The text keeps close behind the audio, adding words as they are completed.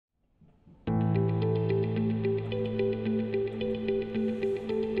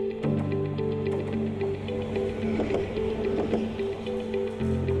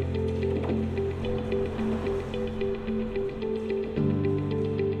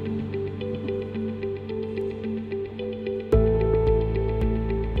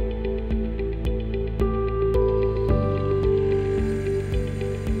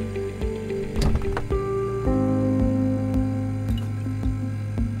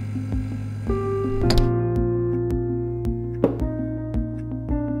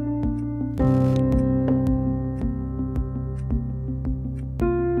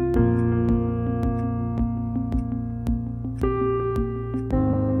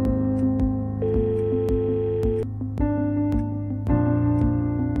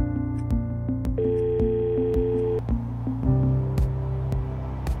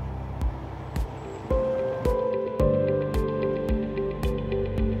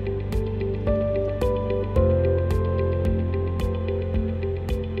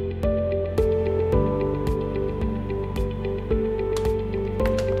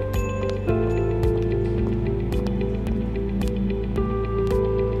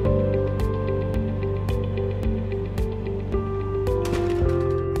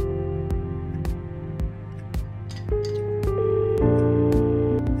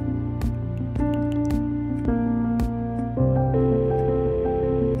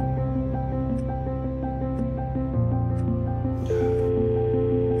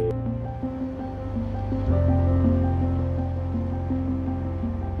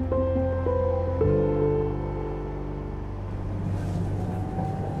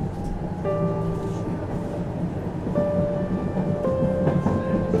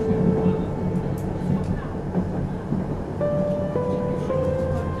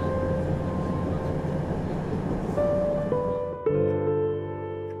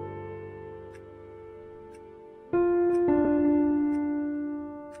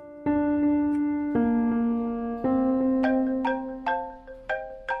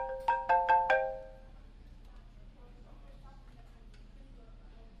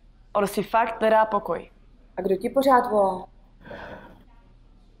On si fakt nedá pokoj. A kdo ti pořád volá?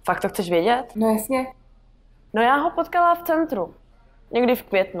 Fakt to chceš vědět? No jasně. No já ho potkala v centru. Někdy v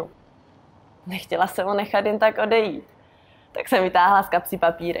květnu. Nechtěla jsem ho nechat jen tak odejít. Tak jsem vytáhla z kapsy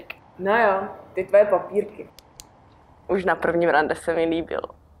papírek. No jo, ty tvoje papírky. Už na prvním rande se mi líbilo.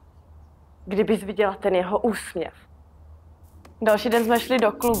 Kdybys viděla ten jeho úsměv. Další den jsme šli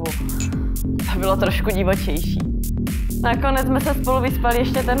do klubu. To bylo trošku divočejší. Nakonec jsme se spolu vyspali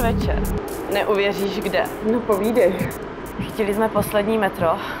ještě ten večer. Neuvěříš kde. No povídej. Chtěli jsme poslední metro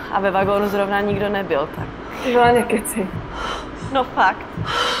a ve vagónu zrovna nikdo nebyl, tak... Ty vole, nekeci. No fakt.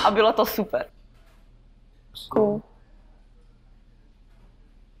 A bylo to super. Cool.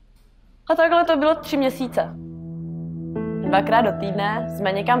 A takhle to bylo 3 měsíce. 2krát do týdne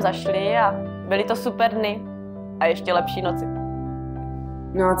jsme někam zašli a byly to super dny. A ještě lepší noci.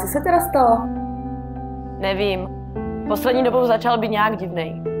 No a co se teda stalo? Nevím. Poslední dobou začal být nějak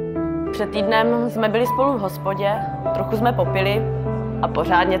divnej. Před týdnem jsme byli spolu v hospodě, trochu jsme popili a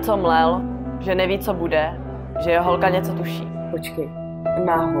pořád něco mlel, že neví, co bude, že jeho holka něco tuší. Počkej,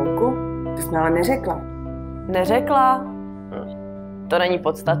 má holku? To jsi mi ale neřekla. Neřekla? To není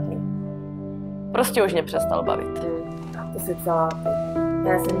podstatný. Prostě už mě přestal bavit. To si celá ty.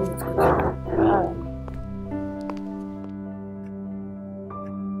 Já jsem nic skočila.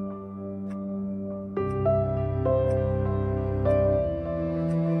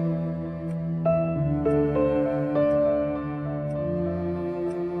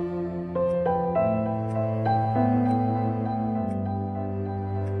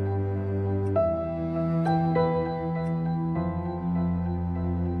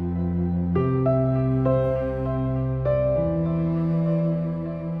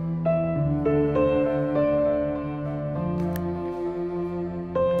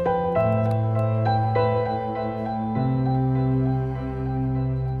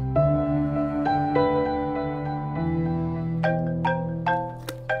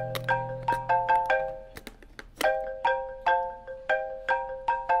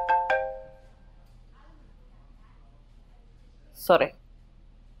 Sorry.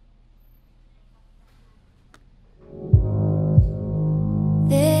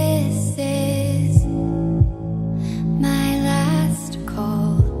 This is my last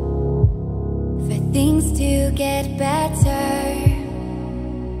call for things to get better.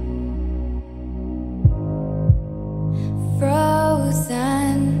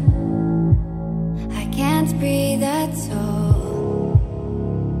 Frozen, I can't breathe at all.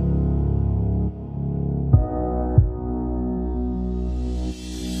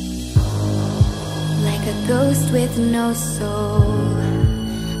 Ghost with no soul,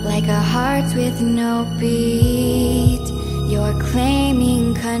 like a heart with no beat. You're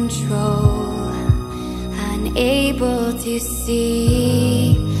claiming control, unable to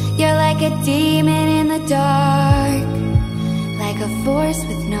see. You're like a demon in the dark, like a force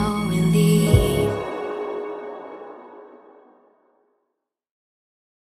with no relief.